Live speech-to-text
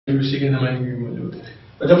UC की नुमाइंदगी मौजूद है।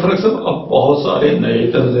 अच्छा फरक साहब, अब बहुत सारे नए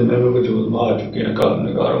तंजीमें वजूद में आ चुकी हैं कलम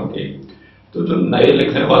निगारों की, तो जो नए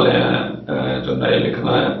लिखने वाले हैं, जो नए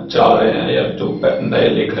लिखना चाह रहे हैं या जो नए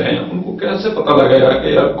लिख रहे हैं, उनको कैसे पता लगेगा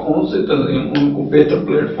कि यार कौन सी तंजीम उनको बेहतर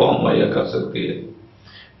प्लेटफॉर्म मुहैया कर सकती है?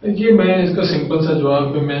 देखिए, मैं इसका सिंपल सा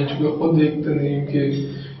जवाब है, मैं चूंकि खुद एक तंजीम के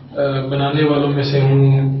बनाने वालों में से हूँ,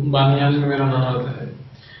 बानियान में मेरा नाम आता है।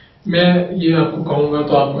 मैं ये आपको कहूँगा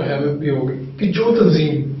तो आपको हैरत भी होगी कि जो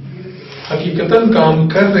तंजीम हकीकतन काम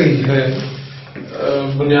कर रही है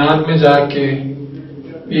बुनियाद में जाके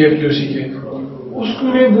PFQC के,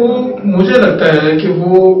 उसमें वो मुझे लगता है कि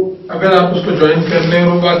वो अगर आप उसको ज्वाइन कर लें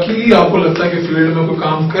और वाकई आपको लगता है कि फील्ड में कोई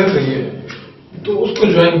काम कर रही है तो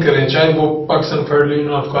उसको ज्वाइन करें, चाहे वो Pakistan federal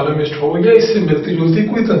union of columnist हो या इससे मिलती जुलती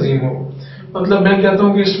कोई तंजीम हो। मतलब मैं कहता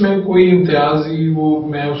हूँ कि इसमें कोई इम्तियाजी वो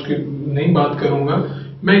मैं उसकी नहीं बात करूंगा।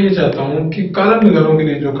 मैं ये चाहता हूँ कि कॉलम निगारों के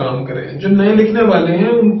लिए जो काम करें, जो नए लिखने वाले हैं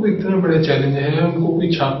उनको इतने बड़े चैलेंज हैं, उनको कोई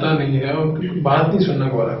छापता नहीं है, उनकी कोई बात नहीं सुनना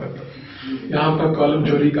गवारा करता। यहाँ पर कॉलम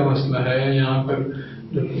चोरी का मसला है, यहाँ पर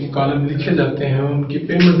जो कॉलम लिखे जाते हैं उनकी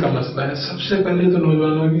पेमेंट का मसला है, सबसे पहले तो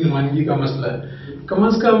नौजवानों की नुमाइंदगी का मसला है। कम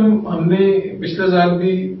अज कम हमने पिछले साल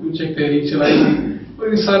भी कुछ एक तहरीक चलाई थी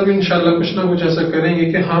और इस साल भी इंशाल्लाह कुछ ना कुछ ऐसा करेंगे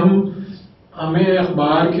कि हमें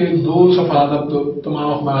अखबार के 2 सफ़ात अब तो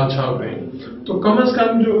तमाम अखबार छाप रहे हैं, तो कम अज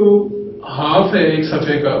कम जो हाफ है एक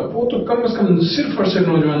सफ़े का वो तो कम अज कम सिर्फ और सिर्फ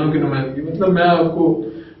नौजवानों की नुमाइंदगी। मतलब मैं आपको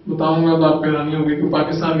बताऊंगा तो आप हैरानी होगी कि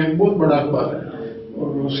पाकिस्तान का एक बहुत बड़ा अखबार है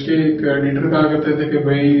और उसके एक एडिटर कहा करते थे कि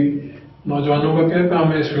भाई नौजवानों का क्या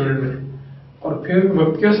काम है इस फील्ड में। और फिर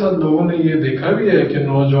वक्त के साथ लोगों ने ये देखा भी है कि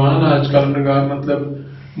नौजवान आजकल निगार, मतलब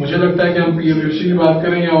मुझे लगता है कि हम PFQC की बात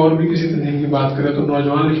करें या और भी किसी तंजीम की बात करें तो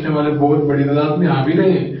नौजवान लिखने वाले बहुत बड़ी तादाद में आ भी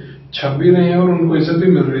रहे हैं, छप भी रहे हैं और उनको इज्जत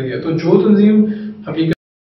भी मिल रही है। तो जो तंजीम हकीकत